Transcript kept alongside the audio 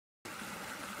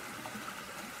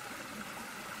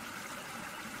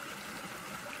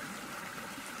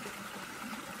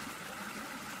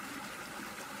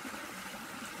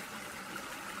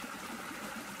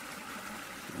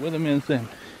Weatherman Sam,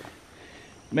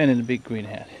 man in the big green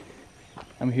hat.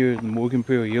 I'm here at the Morgan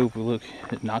Prairie overlook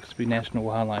at Noxubee National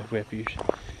Wildlife Refuge.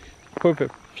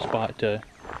 Perfect spot to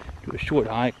do a short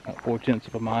hike, about 4/10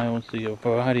 of a mile, and see a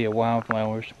variety of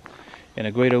wildflowers and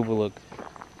a great overlook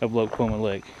of Lake Coleman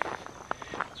Lake.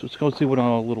 So let's go see what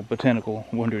all little botanical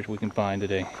wonders we can find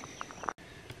today.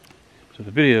 So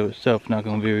the video itself is not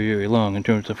going to be very long in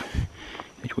terms of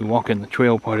as we walk in the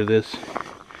trail part of this.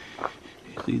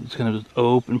 You see it's kind of this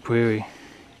open prairie.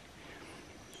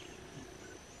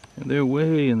 And they're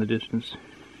way in the distance.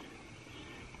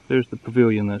 There's the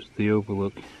pavilion, that's the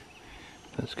overlook.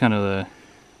 That's kind of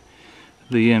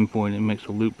the end point. It makes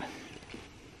a loop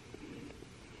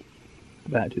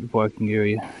back to the parking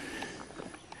area.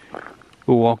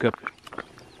 We'll walk up,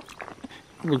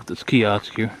 look at this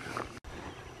kiosk here.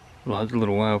 Lots of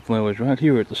little wildflowers right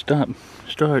here at the start.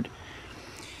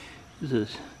 This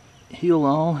is heel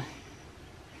all.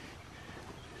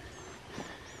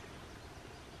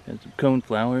 And some cone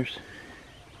flowers.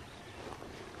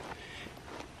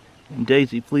 And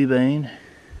daisy fleabane.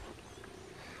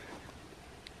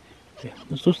 Yeah,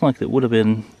 this looks like it would have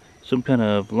been some kind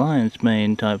of lion's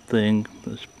mane type thing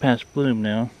that's past bloom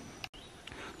now.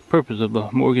 The purpose of the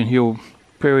Morgan Hill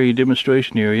Prairie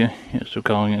demonstration area, yes, they're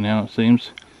calling it now it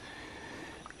seems,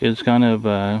 is kind of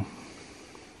to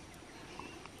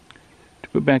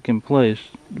put back in place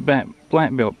the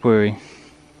black belt prairie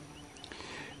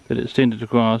that extended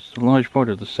across a large part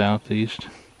of the southeast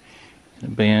in a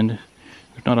band.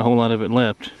 There's not a whole lot of it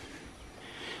left,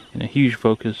 and a huge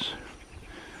focus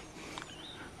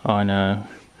on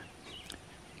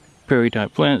prairie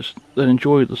type plants that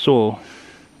enjoy the soil,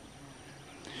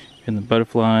 and the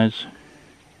butterflies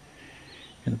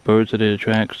and the birds that it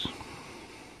attracts.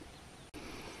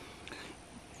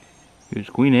 Here's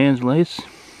Queen Anne's lace,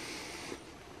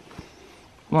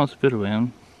 lots of it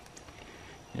around,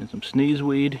 and some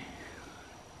sneezeweed.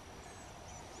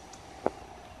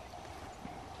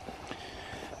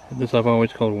 This I've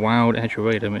always called wild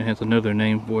acheratum. It has another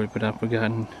name for it, but I've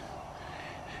forgotten.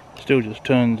 Still just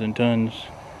tons and tons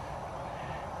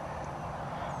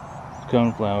of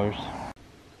coneflowers.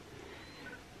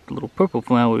 A little purple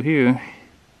flower here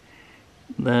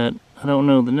that I don't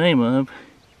know the name of,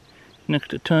 next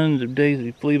to tons of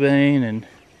daisy fleabane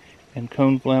and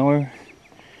coneflower.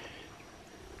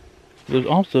 There's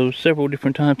also several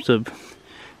different types of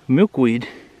milkweed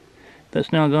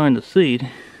that's now gone to seed.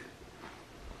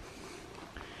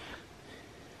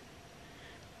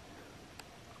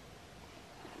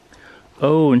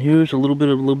 Oh, and here's a little bit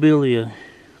of lobelia.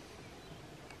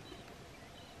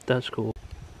 That's cool.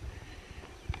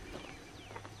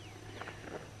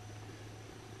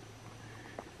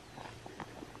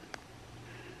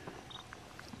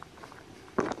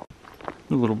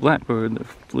 The little blackbird that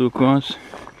flew across.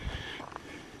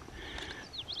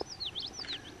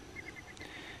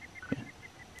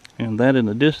 And that in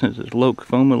the distance is Lake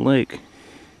Coleman Lake.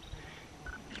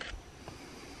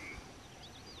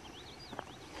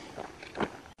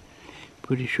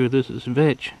 Pretty sure this is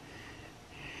vetch.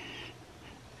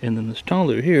 And then this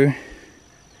taller here,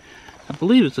 I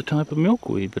believe it's a type of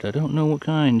milkweed, but I don't know what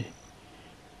kind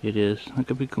it is. I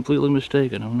could be completely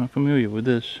mistaken. I'm not familiar with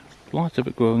this. Lots of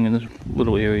it growing in this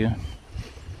little area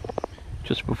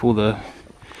just before the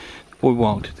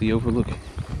boardwalk to the overlook.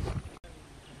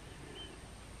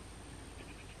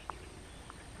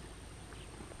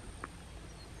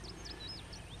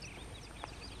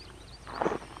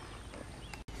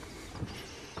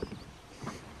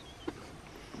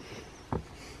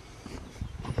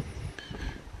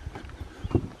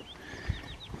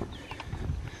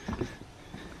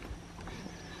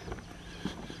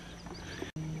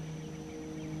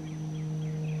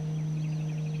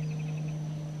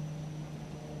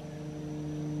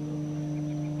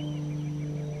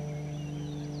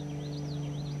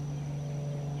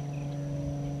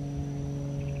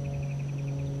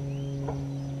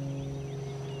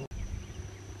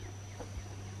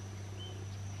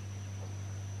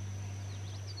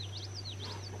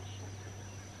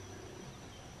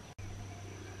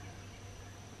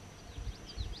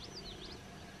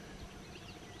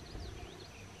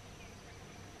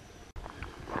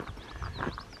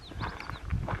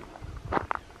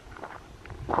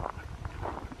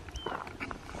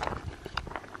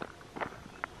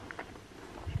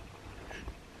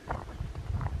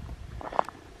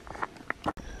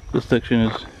 This section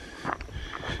is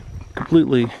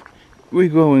completely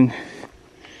regrowing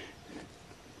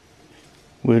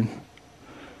with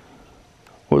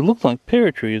what looks like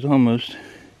pear trees almost,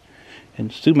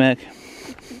 and sumac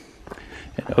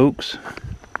and oaks.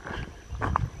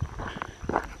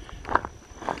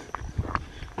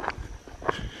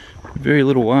 very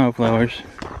little wildflowers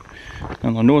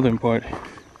on the northern part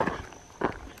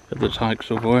of this hike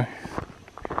so far.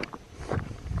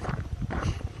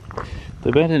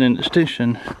 They've added an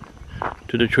extension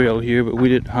to the trail here, but we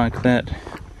didn't hike that.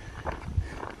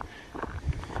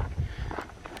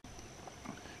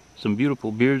 Some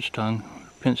beautiful beard's tongue,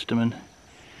 penstemon.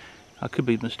 I could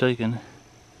be mistaken.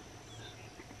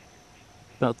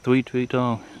 About 3 feet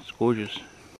tall. It's gorgeous.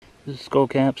 This is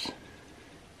skullcaps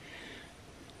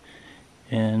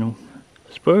and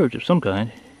a spurge of some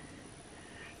kind.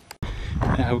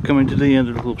 Now we're coming to the end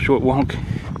of the little short walk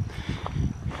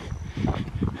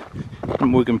from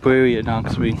Morgan Prairie at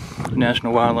Noxubee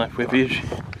National Wildlife Refuge.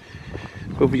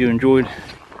 Hope you enjoyed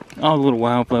all the little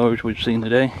wildflowers we've seen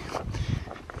today.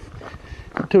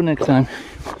 Until next time,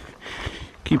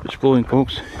 keep exploring,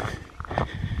 folks,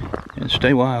 and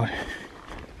stay wild.